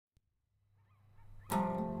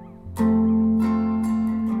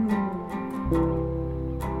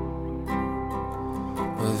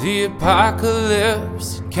The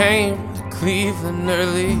apocalypse came to Cleveland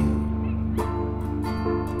early,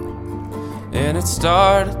 and it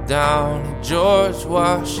started down at George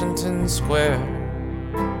Washington Square.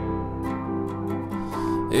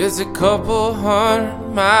 It's a couple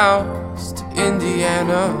 100 miles to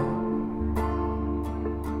Indiana,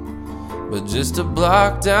 but just a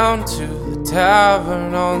block down to the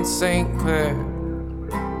tavern on St. Clair.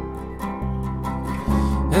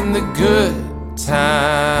 And the good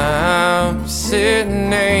times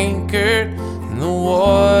sitting anchored in the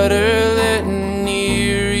water, letting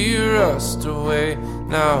eerie rust away,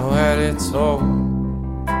 now at its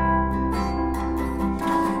home.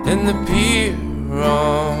 And the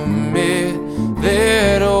pyramid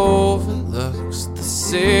that overlooks the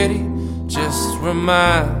city just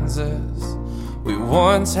reminds us we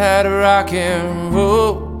once had rock and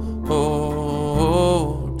roll.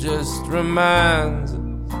 Just reminds us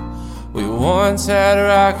we once had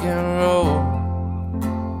rock and roll.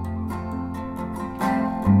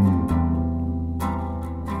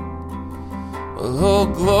 Well,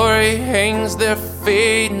 Old Glory hangs there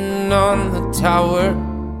fading on the tower,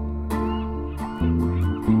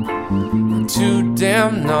 and too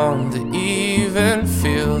damn numb to even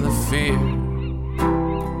feel the fear.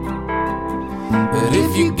 But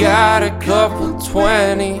if you got a couple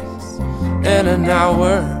 20s and an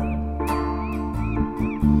hour,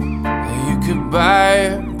 you could buy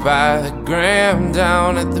it by the gram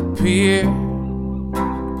down at the pier.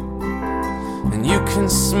 And you can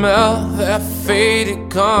smell that faded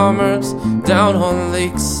commerce down on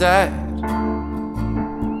Lakeside,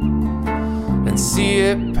 and see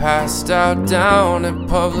it passed out down at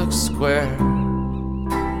Public Square.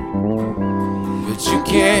 But you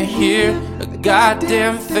can't hear a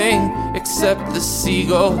goddamn thing except the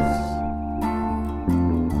seagulls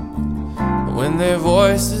when their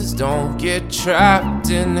voices don't get trapped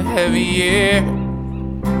in the heavy air.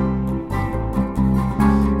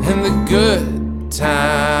 And the good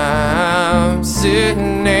times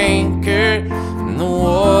sitting anchored in the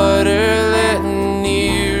water, letting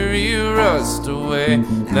eerie rust away,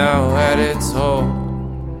 now at its home.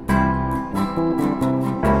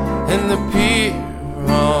 And the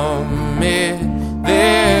pyramid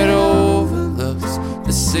that overlooks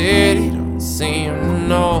the city don't seem to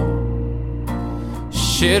know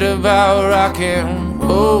shit about rock and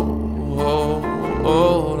roll.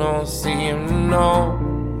 Don't seem to know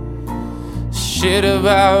shit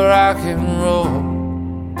about rock and roll.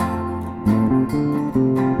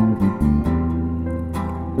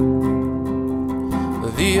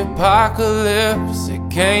 The apocalypse, it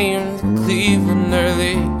came to Cleveland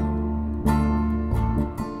early,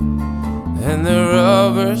 and the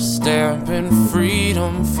rubber stamping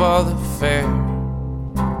freedom for the fair.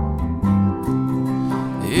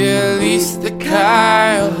 Yeah, at least the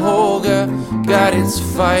Cuyahoga got its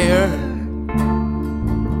fire,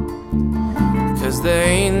 'cause there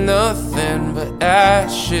ain't nothing but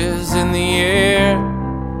ashes in the air.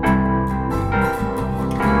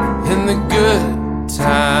 And the good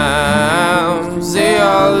times, they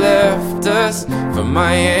all left us for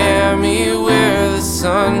Miami, where the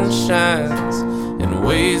sun shines in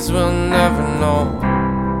ways we'll never know.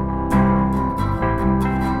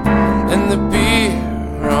 And the pyramid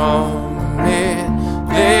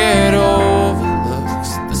that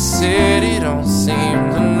overlooks the city don't seem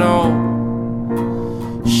to know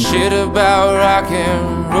shit about rock and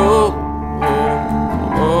roll.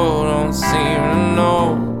 Don't seem to know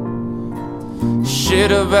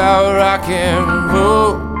shit about rock and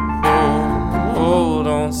roll.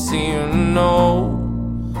 Don't seem to know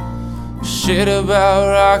shit about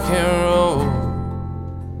rock and roll.